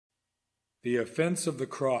The offense of the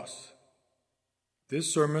cross.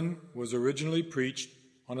 This sermon was originally preached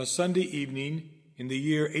on a Sunday evening in the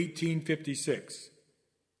year 1856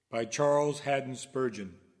 by Charles Haddon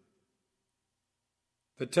Spurgeon.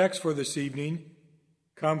 The text for this evening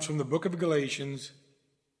comes from the book of Galatians,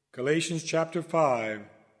 Galatians chapter 5,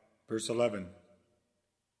 verse 11.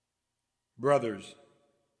 Brothers,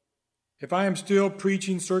 if I am still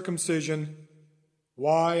preaching circumcision,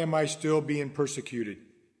 why am I still being persecuted?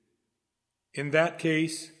 In that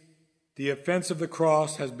case, the offense of the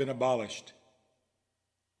cross has been abolished.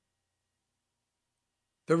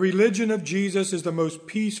 The religion of Jesus is the most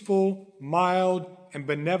peaceful, mild, and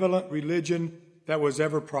benevolent religion that was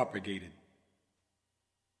ever propagated.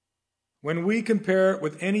 When we compare it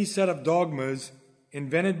with any set of dogmas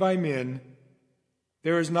invented by men,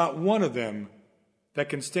 there is not one of them that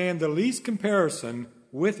can stand the least comparison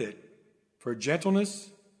with it for gentleness,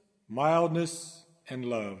 mildness, and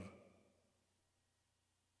love.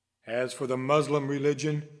 As for the Muslim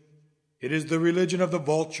religion, it is the religion of the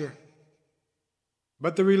vulture.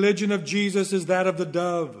 But the religion of Jesus is that of the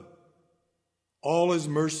dove. All is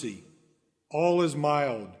mercy. All is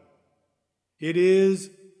mild. It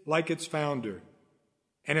is, like its founder,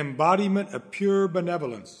 an embodiment of pure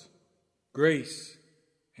benevolence, grace,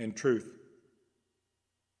 and truth.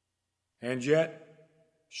 And yet,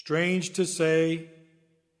 strange to say,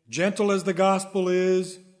 gentle as the gospel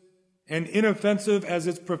is, and inoffensive as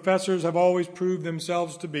its professors have always proved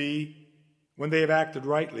themselves to be when they have acted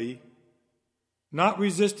rightly, not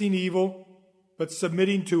resisting evil, but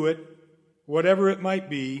submitting to it, whatever it might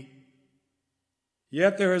be,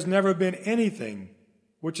 yet there has never been anything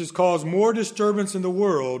which has caused more disturbance in the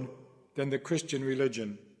world than the Christian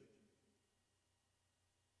religion.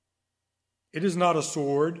 It is not a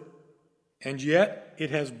sword, and yet it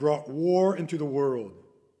has brought war into the world.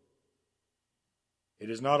 It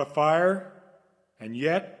is not a fire, and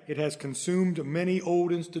yet it has consumed many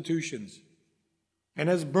old institutions, and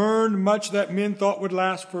has burned much that men thought would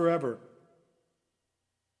last forever.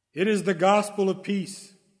 It is the gospel of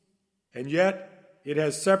peace, and yet it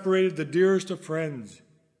has separated the dearest of friends,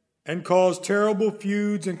 and caused terrible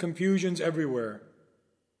feuds and confusions everywhere.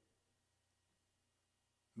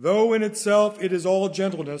 Though in itself it is all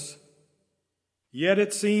gentleness, yet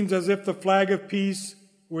it seems as if the flag of peace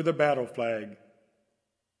were the battle flag,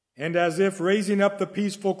 and as if raising up the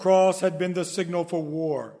peaceful cross had been the signal for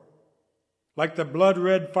war, like the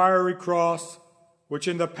blood-red fiery cross which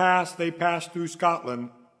in the past they passed through Scotland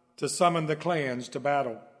to summon the clans to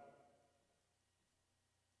battle.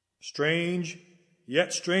 Strange,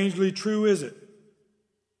 yet strangely true is it,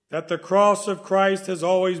 that the cross of Christ has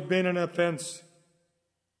always been an offense,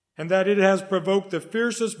 and that it has provoked the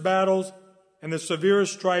fiercest battles and the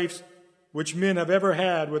severest strifes which men have ever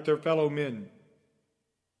had with their fellow men.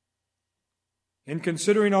 In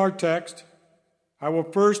considering our text, I will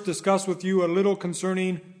first discuss with you a little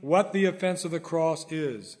concerning what the offense of the cross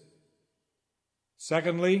is.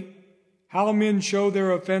 Secondly, how men show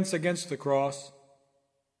their offense against the cross.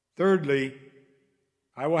 Thirdly,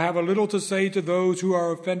 I will have a little to say to those who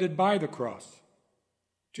are offended by the cross,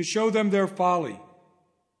 to show them their folly.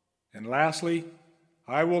 And lastly,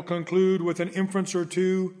 I will conclude with an inference or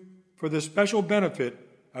two for the special benefit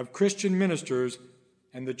of Christian ministers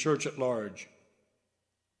and the church at large.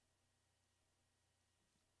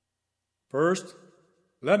 First,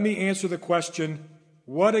 let me answer the question,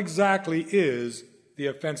 what exactly is the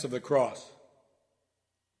offense of the cross?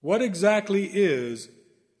 What exactly is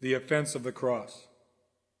the offense of the cross?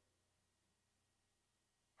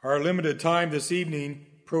 Our limited time this evening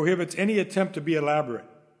prohibits any attempt to be elaborate,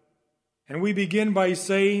 and we begin by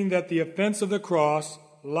saying that the offense of the cross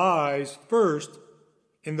lies first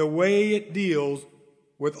in the way it deals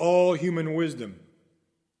with all human wisdom.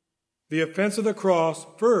 The offense of the cross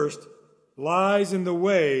first lies in the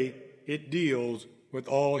way it deals with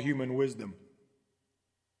all human wisdom.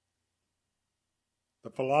 The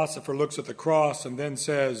philosopher looks at the cross and then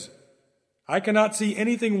says, I cannot see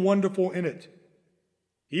anything wonderful in it,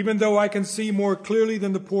 even though I can see more clearly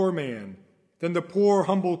than the poor man, than the poor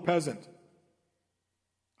humble peasant.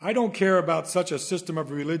 I don't care about such a system of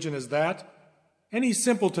religion as that. Any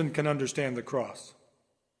simpleton can understand the cross.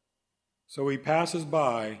 So he passes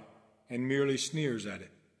by and merely sneers at it.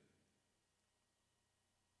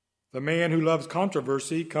 The man who loves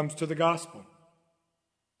controversy comes to the gospel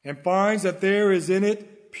and finds that there is in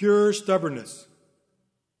it pure stubbornness.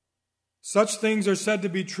 Such things are said to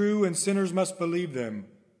be true, and sinners must believe them,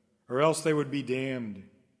 or else they would be damned.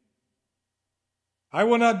 I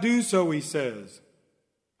will not do so, he says.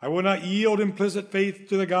 I will not yield implicit faith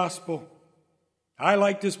to the gospel. I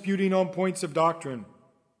like disputing on points of doctrine.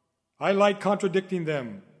 I like contradicting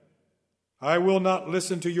them. I will not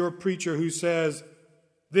listen to your preacher who says,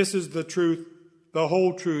 "This is the truth, the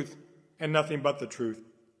whole truth, and nothing but the truth."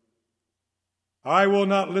 I will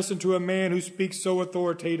not listen to a man who speaks so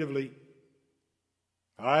authoritatively.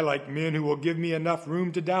 I like men who will give me enough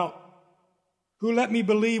room to doubt, who let me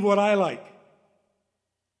believe what I like.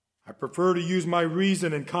 I prefer to use my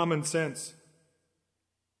reason and common sense.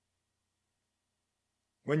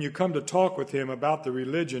 When you come to talk with him about the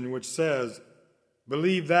religion which says,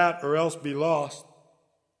 "Believe that or else be lost,"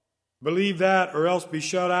 "Believe that or else be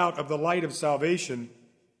shut out of the light of salvation,"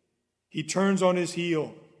 he turns on his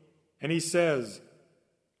heel and he says,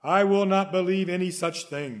 "I will not believe any such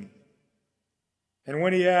thing." And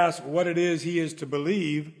when he asks what it is he is to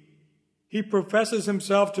believe, he professes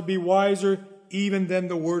himself to be wiser even than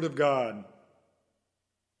the Word of God.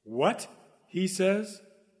 "What?" he says.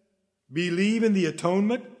 "Believe in the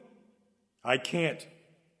atonement? I can't.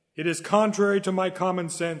 It is contrary to my common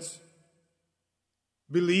sense.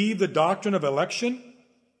 Believe the doctrine of election?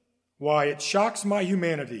 Why, it shocks my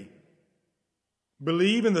humanity.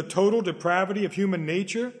 Believe in the total depravity of human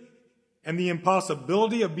nature and the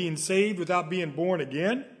impossibility of being saved without being born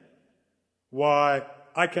again? Why,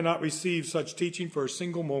 I cannot receive such teaching for a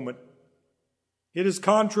single moment. It is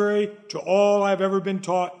contrary to all I have ever been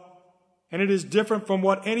taught, and it is different from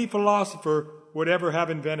what any philosopher would ever have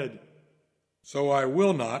invented. So I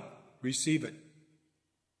will not receive it."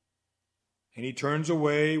 And he turns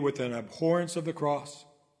away with an abhorrence of the cross.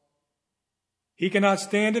 He cannot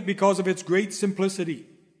stand it because of its great simplicity.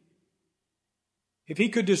 If he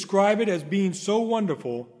could describe it as being so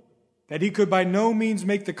wonderful that he could by no means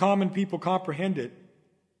make the common people comprehend it,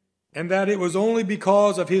 and that it was only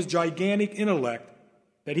because of his gigantic intellect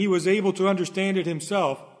that he was able to understand it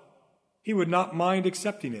himself, he would not mind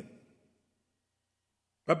accepting it.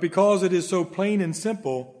 But because it is so plain and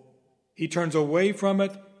simple, he turns away from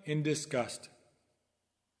it in disgust.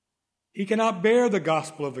 He cannot bear the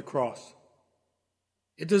gospel of the cross.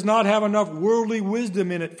 It does not have enough worldly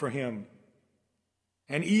wisdom in it for him.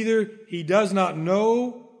 And either he does not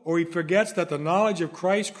know or he forgets that the knowledge of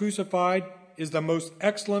Christ crucified is the most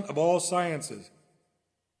excellent of all sciences,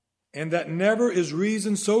 and that never is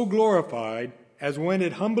reason so glorified as when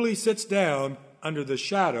it humbly sits down under the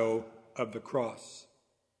shadow of the cross.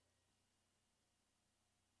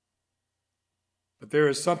 But there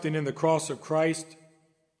is something in the cross of Christ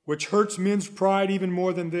which hurts men's pride even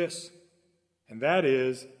more than this, and that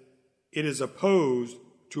is, it is opposed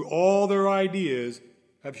to all their ideas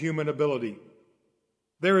of human ability.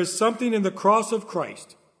 There is something in the cross of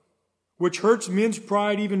Christ which hurts men's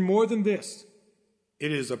pride even more than this.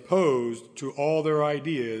 It is opposed to all their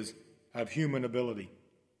ideas of human ability.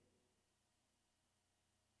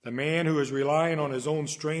 The man who is relying on his own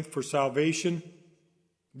strength for salvation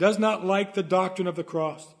does not like the doctrine of the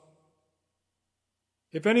cross.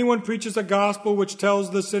 If anyone preaches a gospel which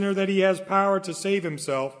tells the sinner that he has power to save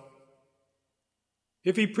himself,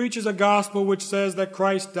 if he preaches a gospel which says that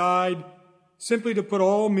Christ died simply to put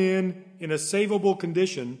all men in a savable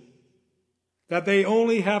condition, that they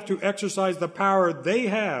only have to exercise the power they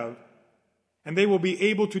have, and they will be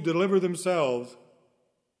able to deliver themselves,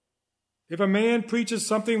 if a man preaches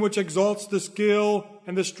something which exalts the skill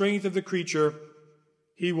and the strength of the creature,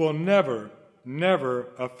 he will never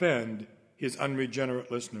offend his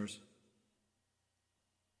unregenerate listeners.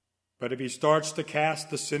 But if he starts to cast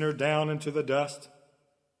the sinner down into the dust,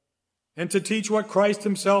 and to teach what Christ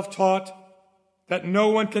himself taught, that no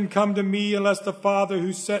one can come to me unless the Father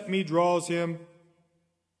who sent me draws him,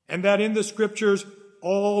 and that in the Scriptures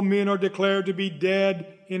all men are declared to be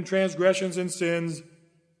dead in transgressions and sins,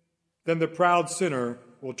 then the proud sinner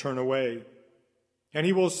will turn away. And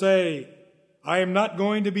he will say, "I am not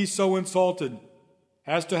going to be so insulted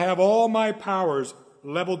as to have all my powers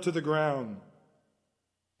leveled to the ground.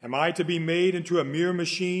 Am I to be made into a mere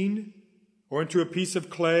machine or into a piece of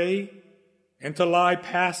clay and to lie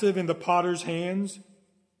passive in the potter's hands?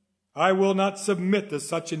 I will not submit to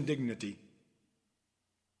such indignity."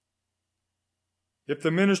 If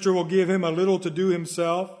the minister will give him a little to do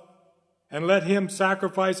himself and let him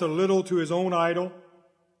sacrifice a little to his own idol,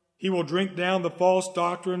 he will drink down the false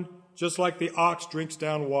doctrine just like the ox drinks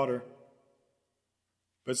down water.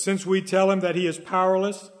 But since we tell him that he is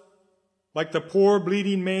powerless, like the poor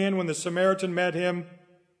bleeding man when the Samaritan met him,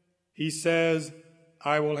 he says,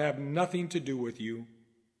 "I will have nothing to do with you."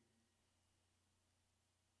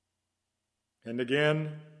 And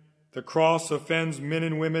again, the cross offends men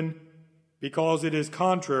and women because it is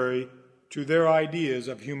contrary to their ideas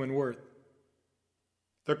of human worth.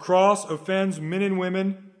 The cross offends men and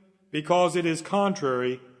women because it is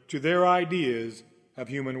contrary to their ideas of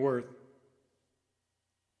human worth.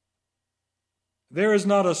 There is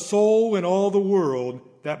not a soul in all the world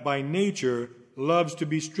that by nature loves to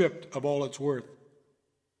be stripped of all its worth.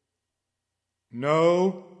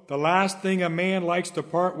 No, the last thing a man likes to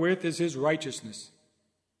part with is his righteousness.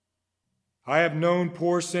 I have known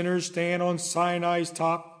poor sinners stand on Sinai's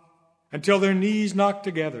top until their knees knocked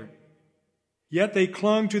together, yet they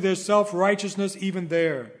clung to their self-righteousness even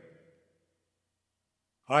there.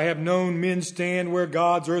 I have known men stand where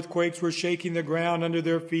God's earthquakes were shaking the ground under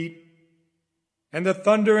their feet, and the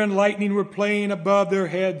thunder and lightning were playing above their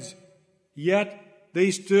heads, yet they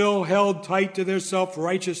still held tight to their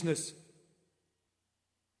self-righteousness.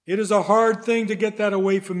 It is a hard thing to get that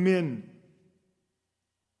away from men.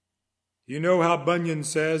 You know how Bunyan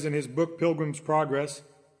says in his book Pilgrim's Progress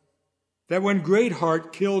that when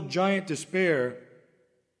Greatheart killed Giant Despair,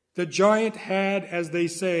 the giant had, as they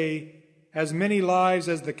say, as many lives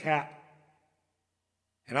as the cat.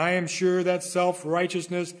 And I am sure that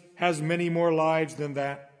self-righteousness has many more lives than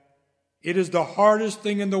that. It is the hardest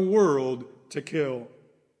thing in the world to kill.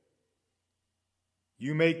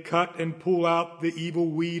 You may cut and pull out the evil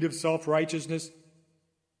weed of self-righteousness,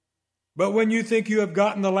 but when you think you have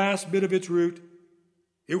gotten the last bit of its root,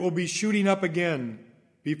 it will be shooting up again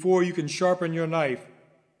before you can sharpen your knife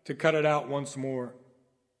to cut it out once more.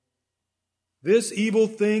 This evil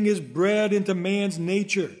thing is bred into man's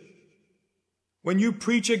nature. When you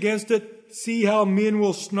preach against it, see how men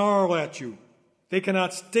will snarl at you. They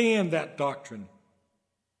cannot stand that doctrine.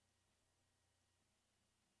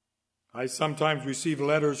 I sometimes receive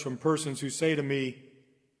letters from persons who say to me,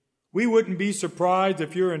 "We wouldn't be surprised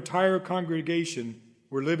if your entire congregation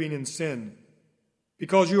were living in sin,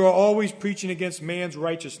 because you are always preaching against man's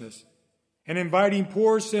righteousness and inviting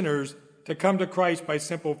poor sinners to come to Christ by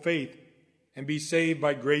simple faith and be saved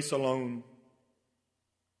by grace alone."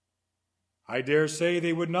 I dare say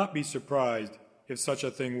they would not be surprised if such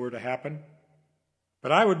a thing were to happen,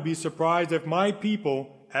 but I would be surprised if my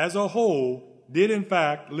people as a whole did in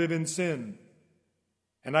fact live in sin.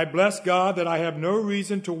 And I bless God that I have no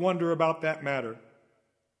reason to wonder about that matter.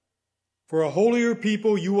 For a holier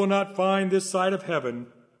people you will not find this side of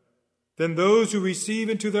heaven than those who receive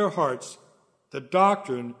into their hearts the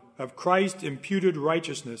doctrine of Christ's imputed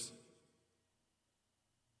righteousness.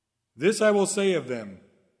 This I will say of them,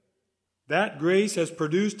 that grace has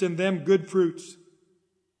produced in them good fruits,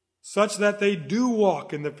 such that they do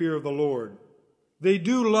walk in the fear of the Lord, they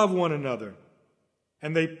do love one another,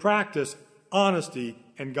 and they practice honesty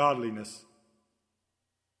and godliness.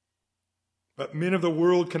 But men of the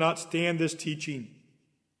world cannot stand this teaching,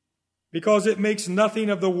 because it makes nothing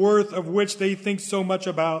of the worth of which they think so much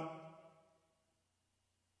about.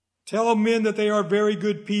 Tell men that they are very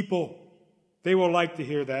good people. They will like to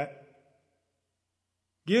hear that.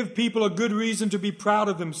 Give people a good reason to be proud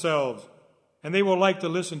of themselves, and they will like to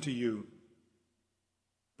listen to you.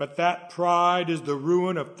 But that pride is the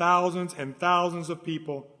ruin of thousands and thousands of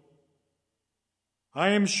people. I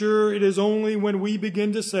am sure it is only when we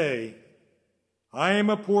begin to say, "I am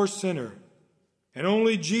a poor sinner, and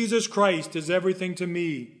only Jesus Christ is everything to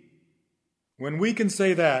me," when we can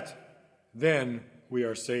say that, then we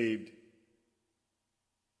are saved.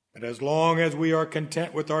 But as long as we are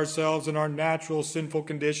content with ourselves in our natural sinful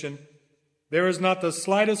condition, there is not the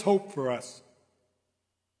slightest hope for us.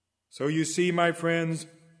 So you see, my friends,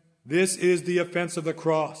 this is the offense of the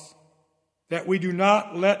cross, that we do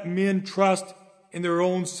not let men trust in their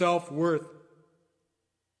own self-worth.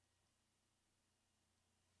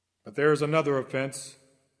 But there is another offense,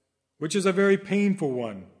 which is a very painful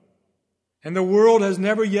one, and the world has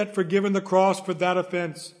never yet forgiven the cross for that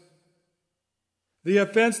offense. The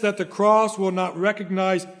offense that the cross will not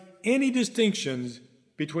recognize any distinctions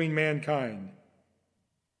between mankind.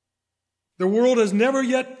 The world has never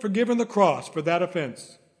yet forgiven the cross for that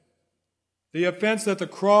offense. The offense that the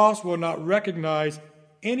cross will not recognize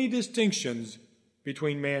any distinctions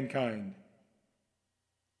between mankind.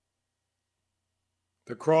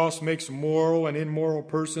 The cross makes moral and immoral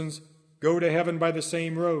persons go to heaven by the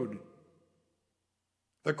same road.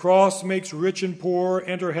 The cross makes rich and poor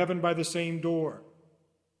enter heaven by the same door.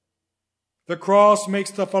 The cross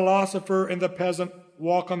makes the philosopher and the peasant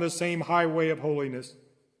walk on the same highway of holiness.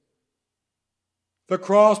 The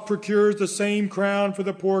cross procures the same crown for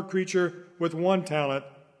the poor creature with 1 talent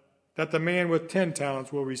that the man with 10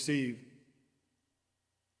 talents will receive.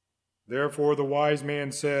 Therefore the wise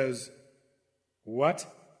man says, "What?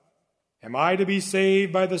 Am I to be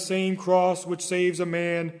saved by the same cross which saves a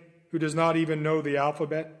man who does not even know the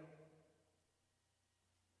alphabet?"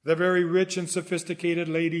 The very rich and sophisticated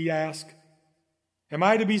lady asks, "Am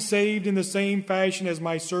I to be saved in the same fashion as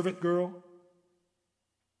my servant girl?"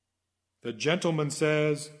 The gentleman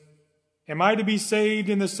says, "Am I to be saved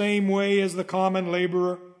in the same way as the common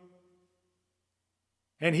laborer?"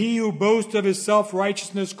 And he who boasts of his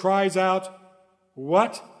self-righteousness cries out,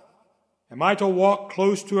 "What? Am I to walk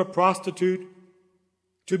close to a prostitute?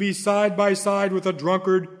 To be side by side with a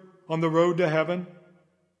drunkard on the road to heaven?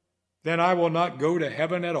 Then I will not go to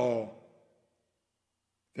heaven at all."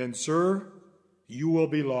 Then, sir, you will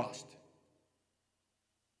be lost.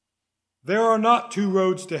 There are not two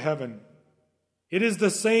roads to heaven. It is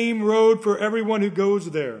the same road for everyone who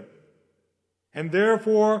goes there. And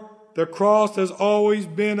therefore, the cross has always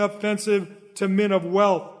been offensive to men of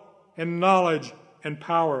wealth and knowledge and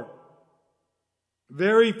power.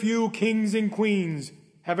 Very few kings and queens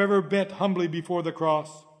have ever bent humbly before the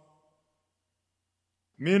cross.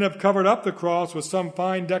 Men have covered up the cross with some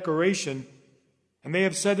fine decoration, and they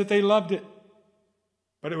have said that they loved it.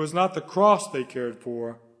 But it was not the cross they cared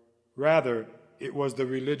for. Rather, it was the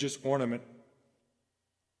religious ornament.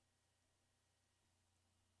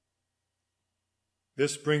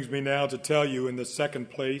 This brings me now to tell you in the second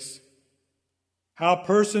place how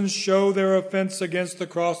persons show their offense against the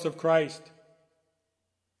cross of Christ.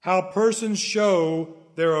 How persons show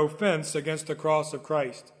their offense against the cross of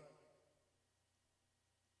Christ.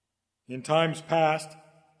 In times past,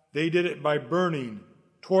 they did it by burning,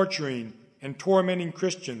 torturing, and tormenting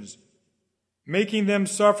Christians, making them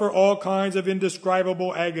suffer all kinds of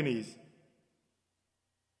indescribable agonies.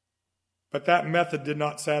 But that method did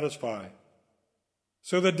not satisfy.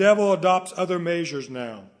 So the devil adopts other measures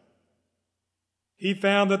now. He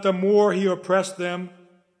found that the more he oppressed them,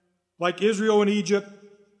 like Israel in Egypt,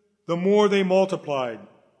 the more they multiplied.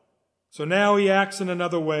 So now he acts in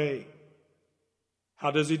another way.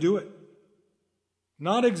 How does he do it?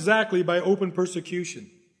 Not exactly by open persecution,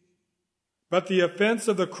 but the offense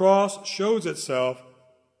of the cross shows itself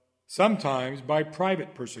sometimes by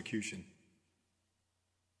private persecution.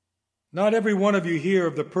 Not every one of you hear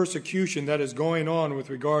of the persecution that is going on with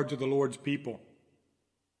regard to the Lord's people.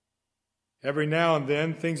 Every now and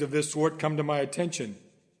then things of this sort come to my attention,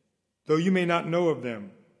 though you may not know of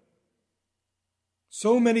them.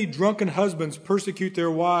 So many drunken husbands persecute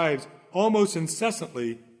their wives almost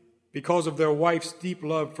incessantly because of their wife's deep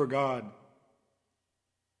love for God.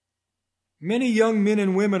 Many young men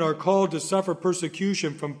and women are called to suffer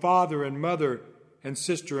persecution from father and mother and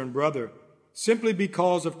sister and brother, simply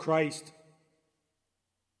because of Christ.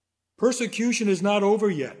 Persecution is not over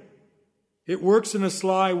yet. It works in a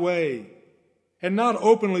sly way, and not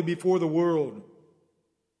openly before the world.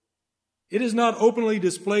 It is not openly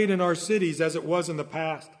displayed in our cities as it was in the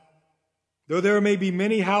past, though there may be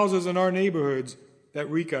many houses in our neighborhoods that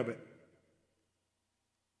reek of it.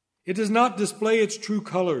 It does not display its true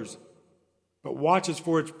colors, but watches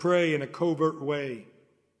for its prey in a covert way.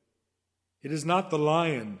 It is not the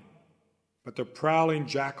lion, but the prowling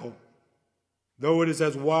jackal, though it is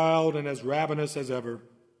as wild and as ravenous as ever.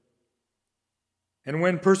 And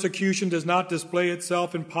when persecution does not display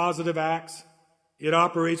itself in positive acts, it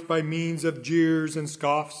operates by means of jeers and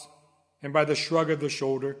scoffs, and by the shrug of the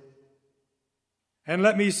shoulder. And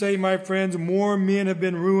let me say, my friends, more men have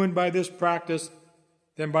been ruined by this practice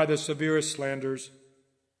than by the severest slanders.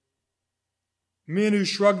 Men who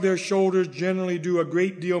shrug their shoulders generally do a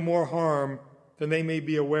great deal more harm than they may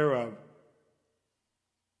be aware of.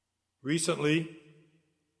 Recently,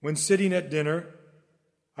 when sitting at dinner,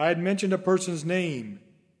 I had mentioned a person's name,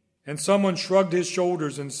 and someone shrugged his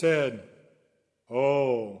shoulders and said,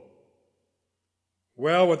 "Oh."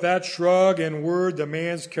 Well, with that shrug and word, the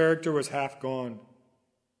man's character was half gone.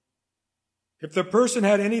 If the person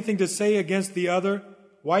had anything to say against the other,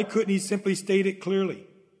 why couldn't he simply state it clearly,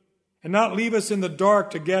 and not leave us in the dark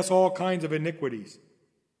to guess all kinds of iniquities?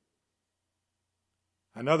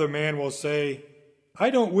 Another man will say, "I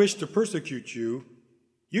don't wish to persecute you.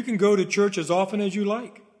 You can go to church as often as you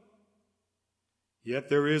like." Yet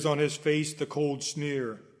there is on his face the cold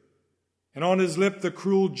sneer, and on his lip the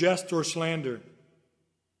cruel jest or slander.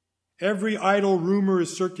 Every idle rumor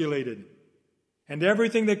is circulated, and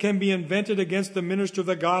everything that can be invented against the minister of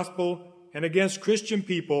the gospel and against Christian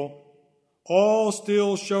people, all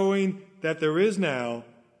still showing that there is now,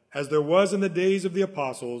 as there was in the days of the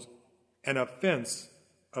apostles, an offense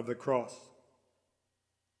of the cross.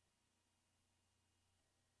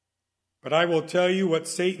 But I will tell you what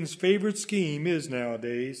Satan's favorite scheme is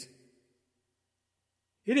nowadays.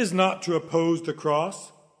 It is not to oppose the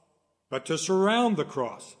cross, but to surround the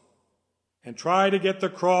cross and try to get the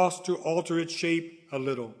cross to alter its shape a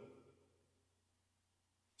little.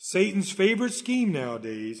 Satan's favorite scheme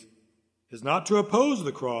nowadays is not to oppose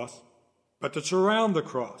the cross, but to surround the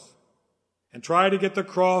cross and try to get the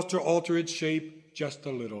cross to alter its shape just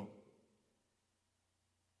a little.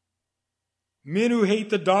 Men who hate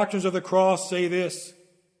the doctrines of the cross say this: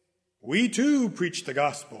 we too preach the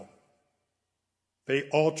gospel. They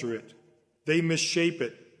alter it. They misshape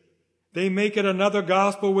it. They make it another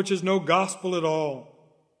gospel which is no gospel at all.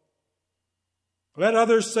 Let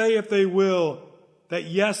others say, if they will, that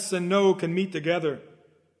yes and no can meet together,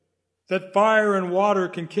 that fire and water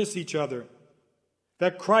can kiss each other,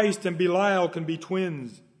 that Christ and Belial can be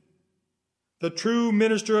twins. The true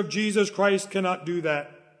minister of Jesus Christ cannot do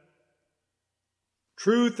that.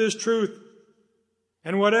 Truth is truth,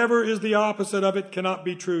 and whatever is the opposite of it cannot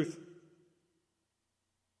be truth.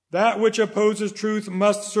 That which opposes truth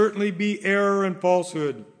must certainly be error and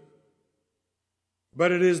falsehood.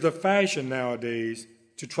 But it is the fashion nowadays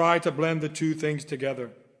to try to blend the two things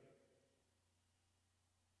together.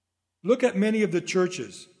 Look at many of the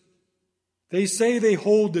churches. They say they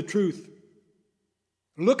hold the truth.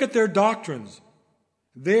 Look at their doctrines.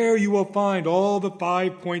 There you will find all the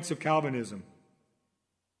 5 points of Calvinism.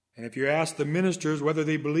 And if you ask the ministers whether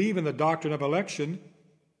they believe in the doctrine of election,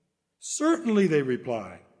 certainly they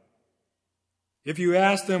reply. If you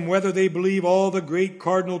ask them whether they believe all the great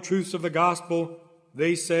cardinal truths of the gospel,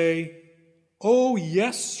 they say, oh,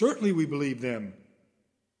 yes, certainly we believe them.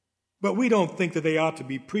 But we don't think that they ought to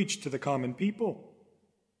be preached to the common people.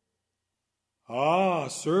 Ah,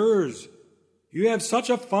 sirs, you have such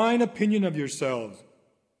a fine opinion of yourselves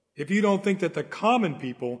if you don't think that the common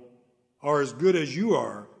people are as good as you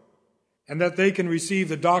are, and that they can receive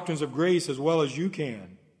the doctrines of grace as well as you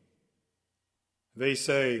can. They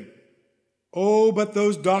say, oh, but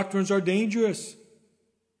those doctrines are dangerous.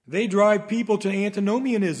 They drive people to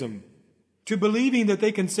antinomianism, to believing that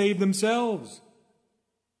they can save themselves.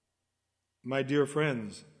 My dear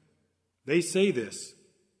friends, they say this,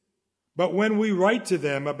 but when we write to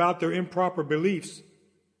them about their improper beliefs,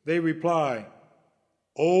 they reply,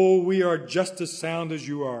 oh, we are just as sound as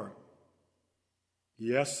you are.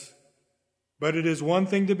 Yes, but it is one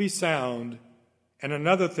thing to be sound and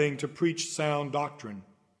another thing to preach sound doctrine.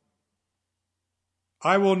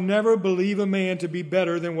 I will never believe a man to be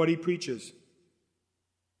better than what he preaches.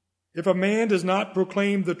 If a man does not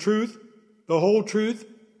proclaim the truth, the whole truth,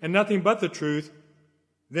 and nothing but the truth,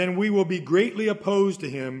 then we will be greatly opposed to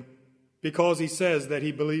him because he says that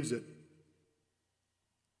he believes it.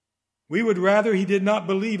 We would rather he did not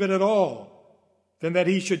believe it at all than that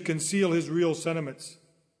he should conceal his real sentiments.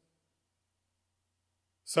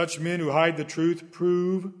 Such men who hide the truth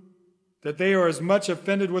prove that they are as much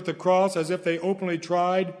offended with the cross as if they openly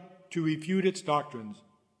tried to refute its doctrines.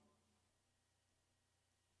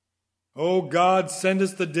 O God, send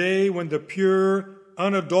us the day when the pure,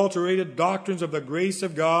 unadulterated doctrines of the grace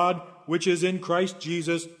of God, which is in Christ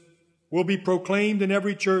Jesus, will be proclaimed in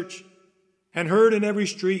every church and heard in every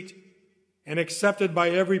street and accepted by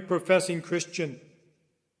every professing Christian.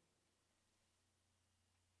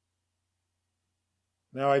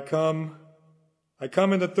 Now I come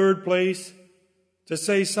in the third place to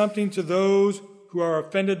say something to those who are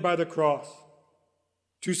offended by the cross.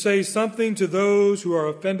 To say something to those who are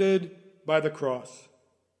offended by the cross.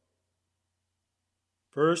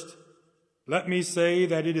 First, let me say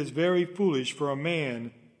that it is very foolish for a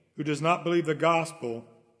man who does not believe the gospel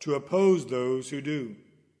to oppose those who do.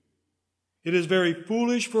 It is very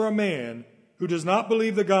foolish for a man who does not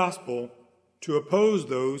believe the gospel to oppose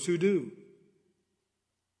those who do.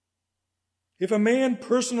 If a man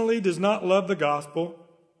personally does not love the gospel,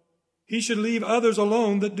 he should leave others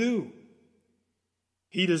alone that do.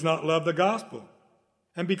 He does not love the gospel,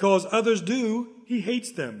 and because others do, he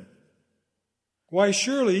hates them. Why,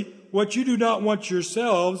 surely what you do not want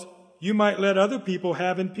yourselves, you might let other people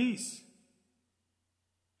have in peace.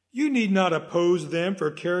 You need not oppose them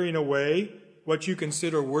for carrying away what you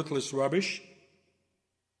consider worthless rubbish.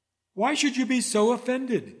 Why should you be so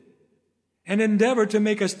offended and endeavor to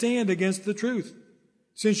make a stand against the truth,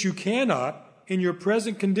 since you cannot, in your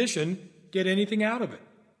present condition, get anything out of it?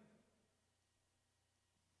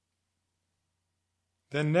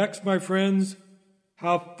 Then next, my friends,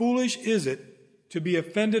 how foolish is it to be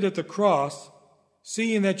offended at the cross,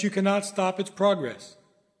 seeing that you cannot stop its progress?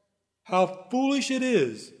 How foolish it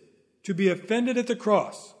is to be offended at the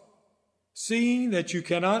cross, seeing that you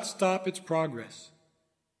cannot stop its progress.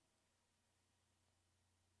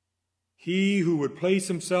 He who would place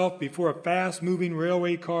himself before a fast-moving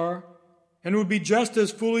railway car and would be just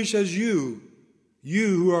as foolish as you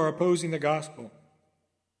who are opposing the gospel.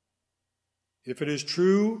 If it is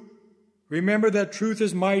true, remember that truth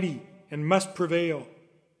is mighty and must prevail.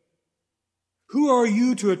 Who are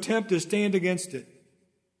you to attempt to stand against it?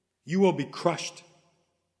 You will be crushed.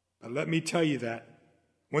 But let me tell you that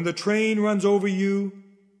when the train runs over you,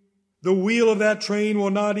 The wheel of that train will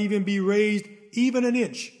not even be raised even an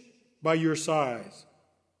inch by your size.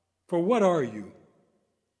 For what are you?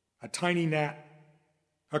 A tiny gnat,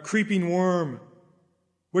 a creeping worm,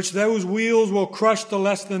 which those wheels will crush to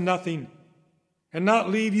less than nothing, and not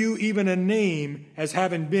leave you even a name as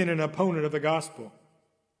having been an opponent of the gospel.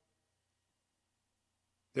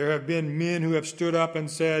 There have been men who have stood up and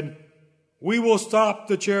said, "We will stop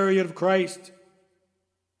the chariot of Christ."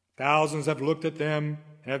 Thousands have looked at them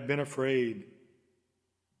and have been afraid.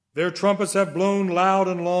 Their trumpets have blown loud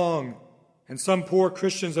and long, and some poor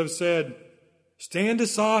Christians have said, "Stand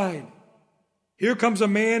aside. Here comes a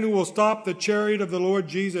man who will stop the chariot of the Lord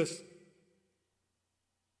Jesus."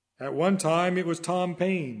 At one time it was Tom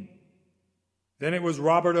Paine. Then it was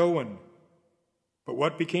Robert Owen. But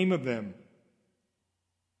what became of them?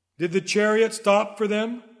 Did the chariot stop for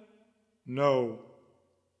them? No.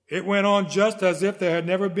 It went on just as if there had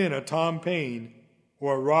never been a Tom Paine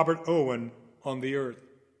or a Robert Owen on the earth.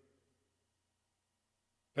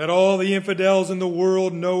 Let all the infidels in the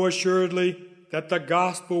world know assuredly that the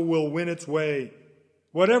gospel will win its way,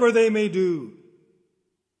 whatever they may do.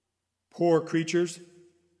 Poor creatures,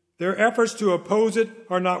 their efforts to oppose it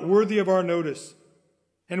are not worthy of our notice,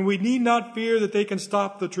 and we need not fear that they can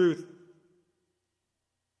stop the truth.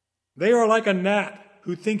 They are like a gnat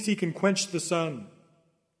who thinks he can quench the sun.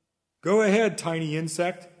 Go ahead, tiny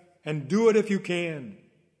insect, and do it if you can.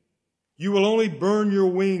 You will only burn your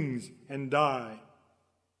wings and die.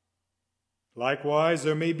 Likewise,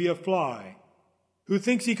 there may be a fly who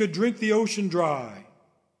thinks he could drink the ocean dry.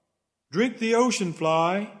 Drink the ocean,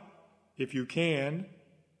 fly, if you can.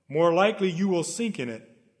 More likely you will sink in it,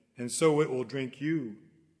 and so it will drink you.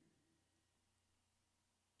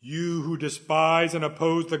 You who despise and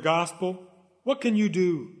oppose the gospel, what can you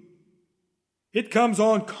do? It comes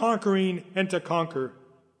on conquering and to conquer.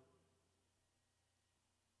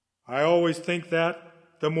 I always think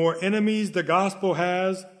that the more enemies the gospel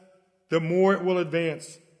has, the more it will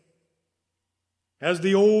advance. As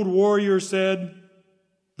the old warrior said,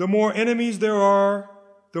 the more enemies there are,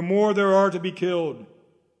 the more there are to be killed.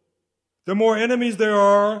 The more enemies there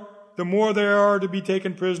are, the more there are to be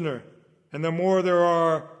taken prisoner, and the more there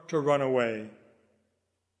are to run away.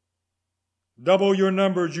 Double your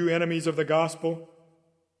numbers, you enemies of the gospel.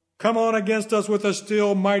 Come on against us with a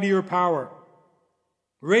still mightier power.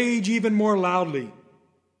 Rage even more loudly.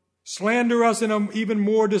 Slander us in an even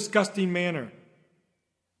more disgusting manner.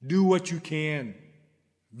 Do what you can.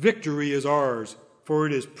 Victory is ours, for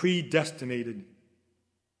it is predestinated.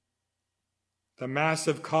 The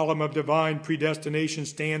massive column of divine predestination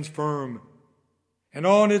stands firm, and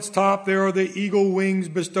on its top there are the eagle wings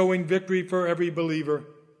bestowing victory for every believer,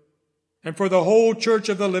 and for the whole church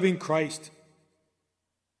of the living Christ.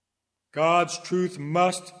 God's truth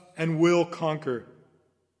must and will conquer.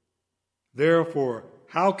 Therefore,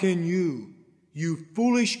 how can you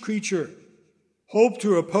foolish creature, hope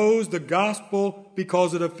to oppose the gospel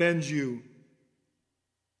because it offends you?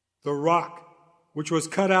 The rock, which was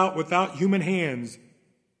cut out without human hands,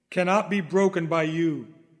 cannot be broken by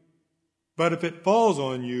you. But if it falls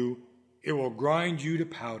on you, it will grind you to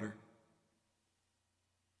powder.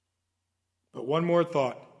 But one more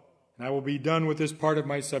thought, and I will be done with this part of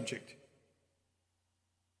my subject.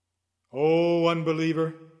 O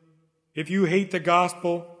unbeliever, if you hate the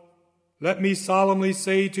gospel, let me solemnly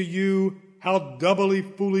say to you how doubly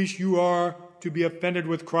foolish you are to be offended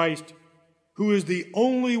with Christ, who is the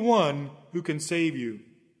only one who can save you.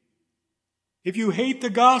 If you hate the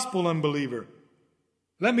gospel, unbeliever,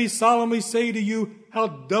 let me solemnly say to you how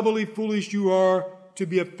doubly foolish you are to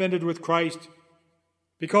be offended with Christ,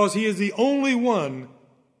 because he is the only one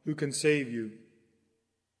who can save you.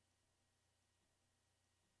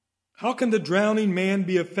 How can the drowning man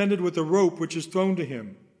be offended with the rope which is thrown to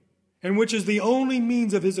him, and which is the only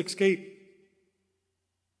means of his escape?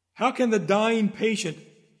 How can the dying patient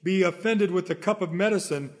be offended with the cup of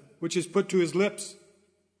medicine which is put to his lips,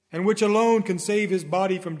 and which alone can save his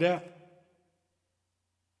body from death?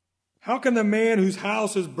 How can the man whose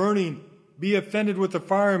house is burning be offended with the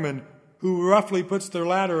fireman who roughly puts their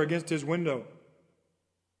ladder against his window?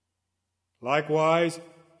 Likewise,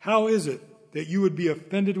 how is it that you would be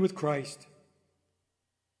offended with Christ?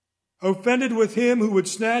 Offended with him who would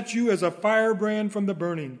snatch you as a firebrand from the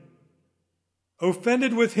burning.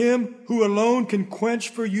 Offended with him who alone can quench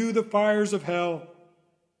for you the fires of hell.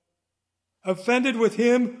 Offended with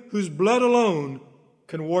him whose blood alone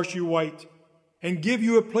can wash you white and give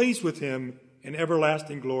you a place with him in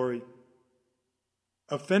everlasting glory.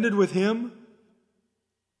 Offended with him?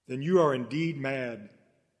 Then you are indeed mad.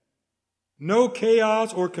 No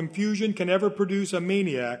chaos or confusion can ever produce a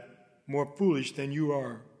maniac more foolish than you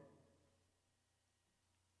are.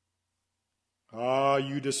 Ah,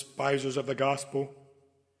 you despisers of the gospel,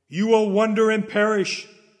 you will wonder and perish.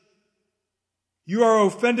 You are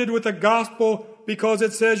offended with the gospel because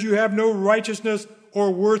it says you have no righteousness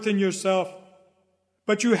or worth in yourself.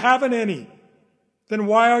 But you haven't any. Then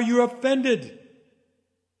why are you offended?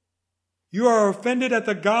 You are offended at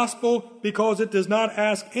the gospel because it does not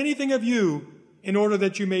ask anything of you in order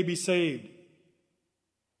that you may be saved.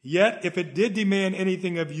 Yet, if it did demand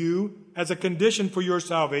anything of you as a condition for your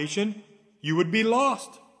salvation, you would be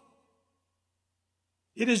lost.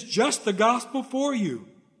 It is just the gospel for you.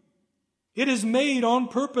 It is made on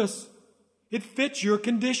purpose. It fits your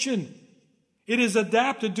condition. It is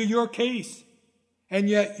adapted to your case. And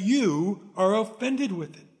yet you are offended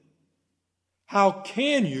with it. How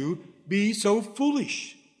can you be so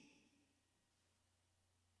foolish?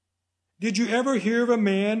 Did you ever hear of a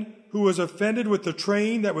man who was offended with the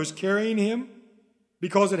train that was carrying him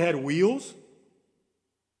because it had wheels?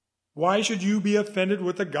 Why should you be offended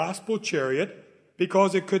with the gospel chariot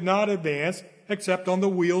because it could not advance except on the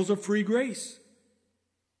wheels of free grace?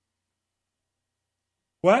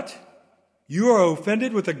 What? You are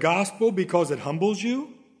offended with the gospel because it humbles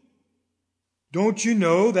you? Don't you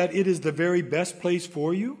know that it is the very best place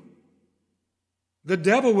for you? The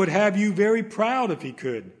devil would have you very proud if he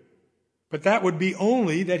could, but that would be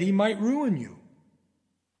only that he might ruin you.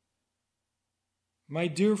 My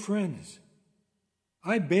dear friends,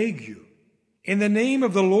 I beg you, in the name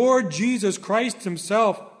of the Lord Jesus Christ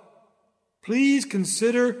himself, please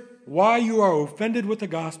consider why you are offended with the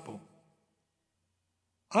gospel.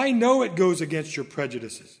 I know it goes against your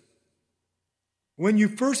prejudices. When you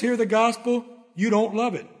first hear the gospel, you don't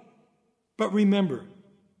love it. But remember,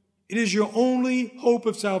 it is your only hope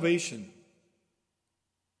of salvation.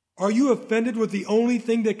 Are you offended with the only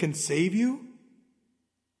thing that can save you?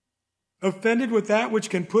 Offended with that which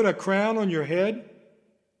can put a crown on your head,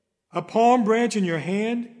 a palm branch in your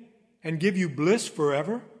hand, and give you bliss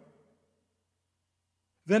forever?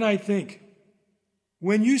 Then I think,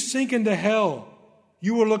 when you sink into hell,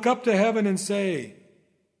 you will look up to heaven and say,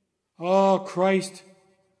 "Ah, Christ,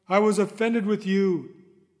 I was offended with you,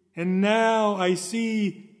 and now I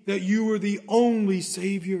see that you were the only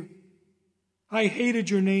Savior. I hated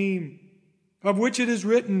your name, of which it is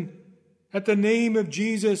written, at the name of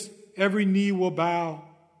Jesus every knee will bow."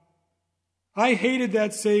 I hated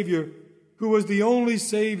that Savior who was the only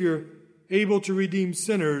Savior able to redeem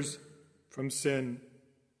sinners from sin.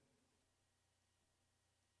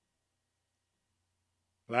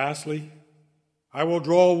 Lastly, I will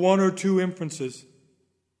draw one or two inferences.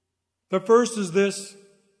 The first is this: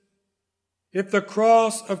 if the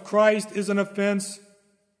cross of Christ is an offense,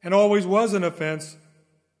 and always was an offense,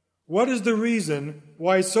 what is the reason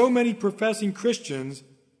why so many professing Christians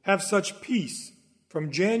have such peace from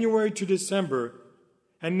January to December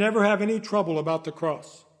and never have any trouble about the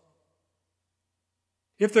cross?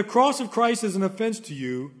 If the cross of Christ is an offense to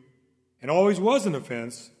you, and always was an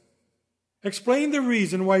offense, explain the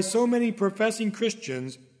reason why so many professing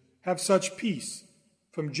Christians have such peace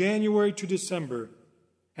from January to December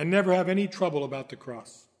and never have any trouble about the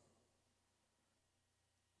cross.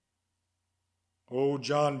 Old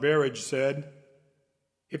John Berridge said,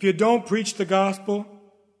 "If you don't preach the gospel,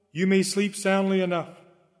 you may sleep soundly enough.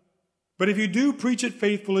 But if you do preach it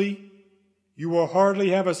faithfully, you will hardly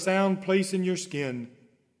have a sound place in your skin,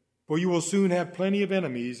 for you will soon have plenty of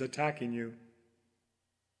enemies attacking you."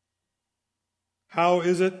 How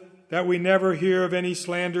is it that we never hear of any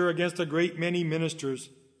slander against a great many ministers?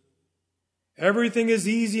 Everything is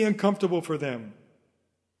easy and comfortable for them.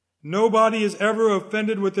 Nobody is ever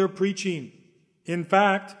offended with their preaching. In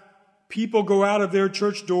fact, people go out of their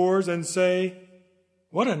church doors and say,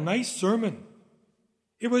 "What a nice sermon.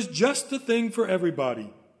 It was just the thing for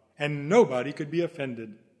everybody, and nobody could be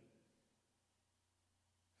offended."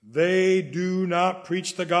 They do not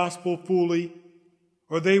preach the gospel fully,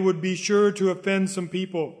 or they would be sure to offend some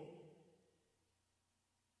people.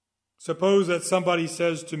 Suppose that somebody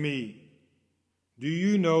says to me, "Do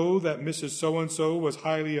you know that Mrs. So-and-so was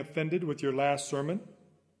highly offended with your last sermon?"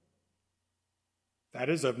 That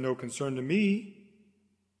is of no concern to me,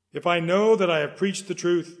 if I know that I have preached the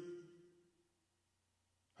truth.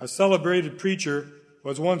 A celebrated preacher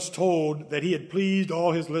was once told that he had pleased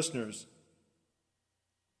all his listeners.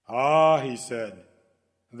 "Ah," he said,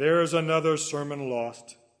 "there's another sermon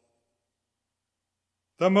lost."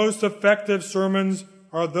 The most effective sermons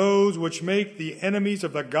are those which make the enemies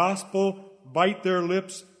of the gospel bite their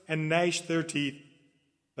lips and gnash their teeth.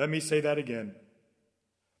 Let me say that again.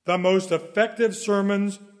 The most effective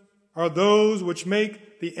sermons are those which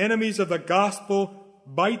make the enemies of the gospel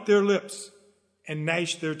bite their lips and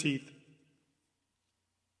gnash their teeth.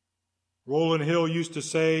 Rowland Hill used to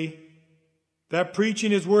say, that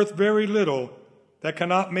preaching is worth very little that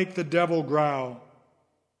cannot make the devil growl.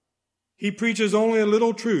 He preaches only a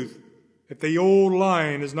little truth if the old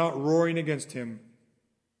lion is not roaring against him.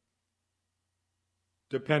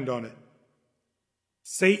 Depend on it.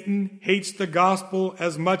 Satan hates the gospel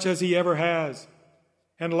as much as he ever has,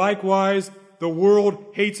 and likewise the world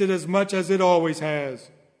hates it as much as it always has.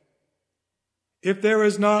 If there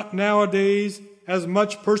is not nowadays as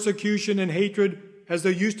much persecution and hatred as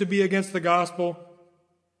there used to be against the gospel,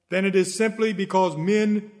 then it is simply because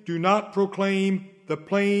men do not proclaim the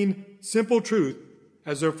plain, simple truth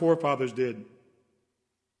as their forefathers did.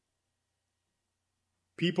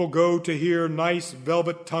 People go to hear nice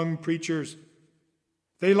velvet-tongued preachers.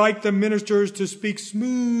 They like the ministers to speak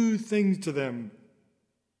smooth things to them.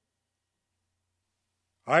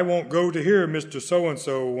 I won't go to hear Mr.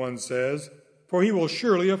 So-and-so, one says, for he will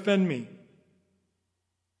surely offend me.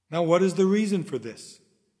 Now, what is the reason for this?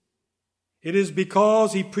 It is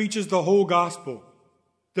because he preaches the whole gospel,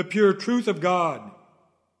 the pure truth of God.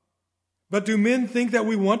 But do men think that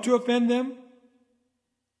we want to offend them?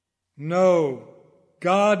 No.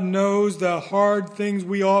 God knows the hard things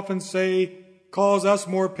we often say cause us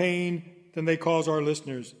more pain than they cause our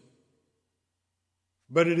listeners.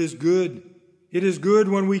 But it is good. It is good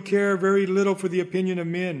when we care very little for the opinion of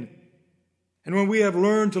men, and when we have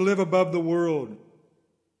learned to live above the world.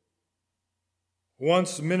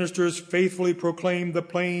 Once ministers faithfully proclaim the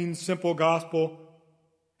plain, simple gospel,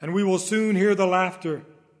 and we will soon hear the laughter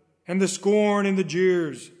and the scorn and the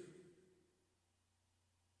jeers.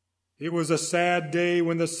 It was a sad day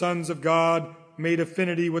when the sons of God made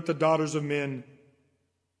affinity with the daughters of men.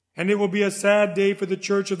 And it will be a sad day for the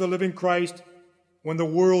church of the living Christ when the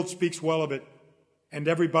world speaks well of it and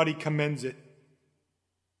everybody commends it.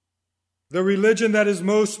 The religion that is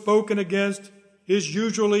most spoken against is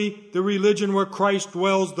usually the religion where Christ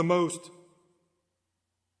dwells the most.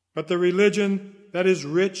 But the religion that is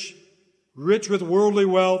rich with worldly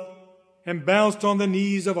wealth, and bounced on the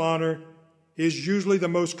knees of honor, is usually the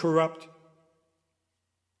most corrupt.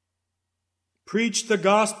 Preach the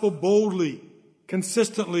gospel boldly,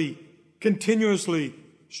 consistently, continuously,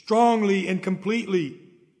 strongly, and completely,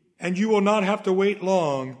 and you will not have to wait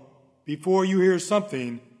long before you hear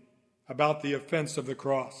something about the offense of the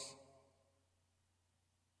cross.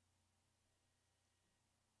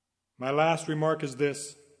 My last remark is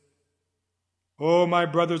this. Oh, my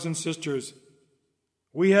brothers and sisters,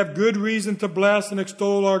 we have good reason to bless and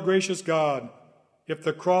extol our gracious God if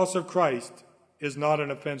the cross of Christ is not an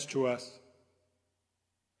offense to us.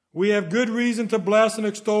 We have good reason to bless and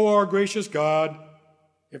extol our gracious God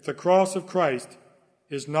if the cross of Christ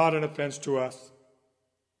is not an offense to us.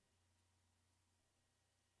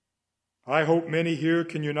 I hope many here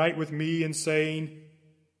can unite with me in saying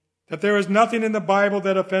that there is nothing in the Bible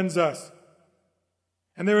that offends us,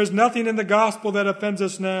 and there is nothing in the gospel that offends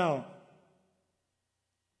us now.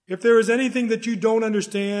 If there is anything that you don't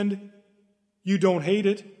understand, you don't hate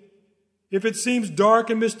it. If it seems dark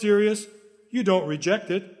and mysterious, you don't reject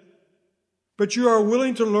it, but you are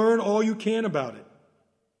willing to learn all you can about it.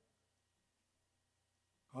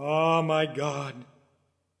 Ah, my God,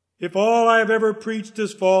 if all I have ever preached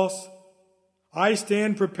is false, I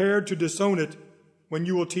stand prepared to disown it when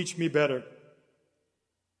you will teach me better.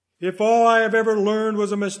 If all I have ever learned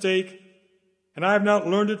was a mistake, and I have not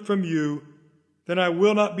learned it from you, then I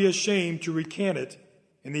will not be ashamed to recant it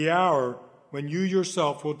in the hour when you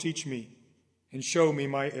yourself will teach me and show me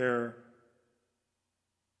my error.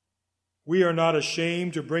 We are not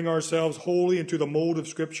ashamed to bring ourselves wholly into the mold of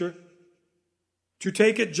Scripture, to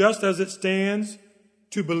take it just as it stands,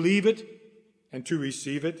 to believe it, and to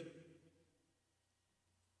receive it.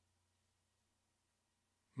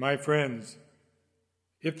 My friends,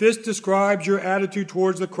 if this describes your attitude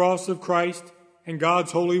towards the cross of Christ and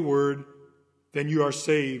God's holy word, then you are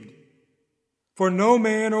saved. For no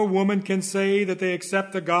man or woman can say that they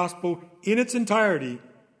accept the gospel in its entirety,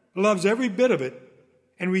 loves every bit of it,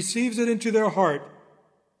 and receives it into their heart,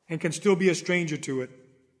 and can still be a stranger to it.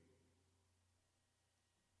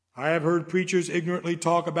 I have heard preachers ignorantly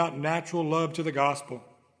talk about natural love to the gospel.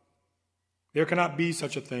 There cannot be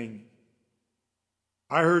such a thing.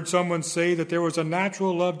 I heard someone say that there was a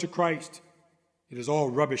natural love to Christ. It is all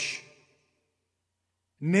rubbish.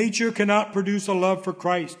 Nature cannot produce a love for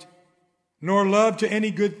Christ, nor love to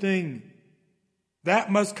any good thing.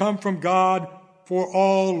 That must come from God, for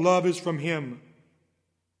all love is from Him.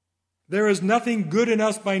 There is nothing good in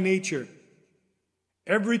us by nature.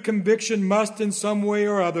 Every conviction must in some way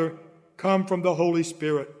or other come from the Holy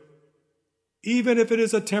Spirit. Even if it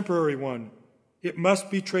is a temporary one, it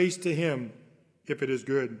must be traced to Him if it is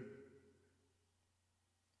good.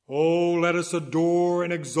 Oh, let us adore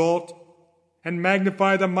and exalt and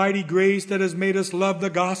magnify the mighty grace that has made us love the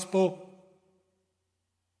gospel.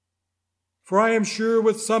 For I am sure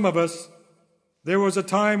with some of us, there was a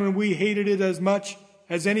time when we hated it as much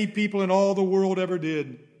as any people in all the world ever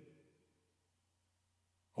did.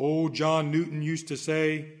 Old John Newton used to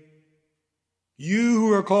say, "You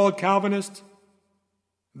who are called Calvinist,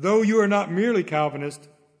 though you are not merely Calvinist,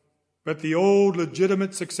 but the old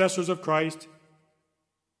legitimate successors of Christ,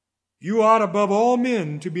 you ought above all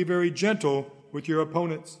men to be very gentle with your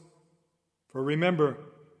opponents. For remember,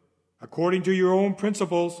 according to your own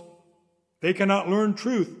principles, they cannot learn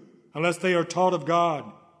truth unless they are taught of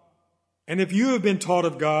God. And if you have been taught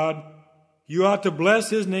of God, you ought to bless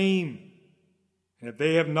His name. And if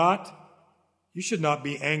they have not, you should not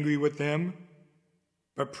be angry with them,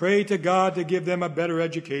 but pray to God to give them a better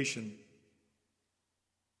education."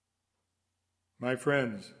 My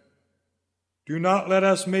friends, do not let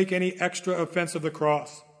us make any extra offense of the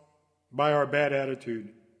cross by our bad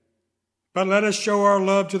attitude, but let us show our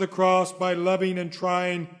love to the cross by loving and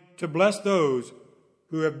trying to bless those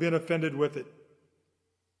who have been offended with it.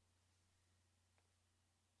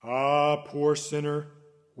 Ah, poor sinner,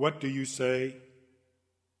 what do you say?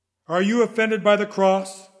 Are you offended by the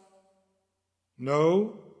cross?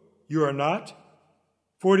 No, you are not,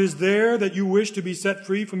 for it is there that you wish to be set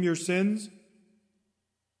free from your sins.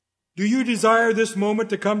 Do you desire this moment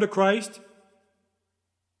to come to Christ?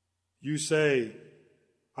 You say,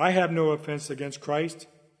 "I have no offense against Christ.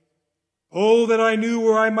 Oh, that I knew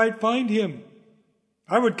where I might find Him.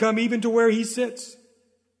 I would come even to where He sits."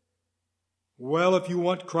 Well, if you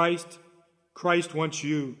want Christ, Christ wants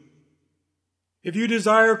you. If you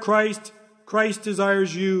desire Christ, Christ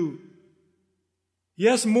desires you.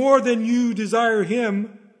 Yes, more than you desire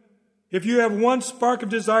Him. If you have one spark of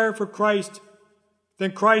desire for Christ,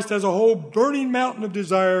 then Christ has a whole burning mountain of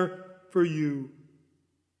desire for you.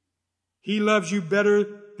 He loves you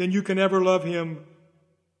better than you can ever love Him.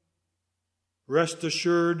 Rest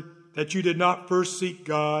assured that you did not first seek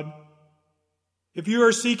God. If you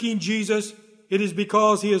are seeking Jesus, it is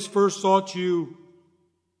because He has first sought you.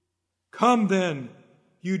 Come then,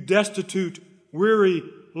 you destitute, weary,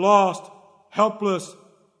 lost, helpless,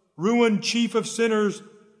 ruined chief of sinners.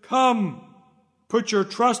 Come, put your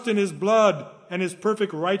trust in His blood and His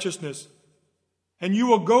perfect righteousness, and you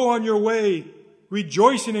will go on your way,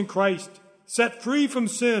 rejoicing in Christ, set free from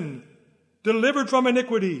sin, delivered from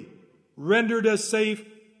iniquity, rendered as safe,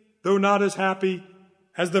 though not as happy,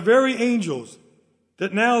 as the very angels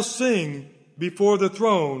that now sing before the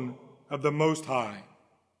throne of the Most High.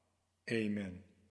 Amen.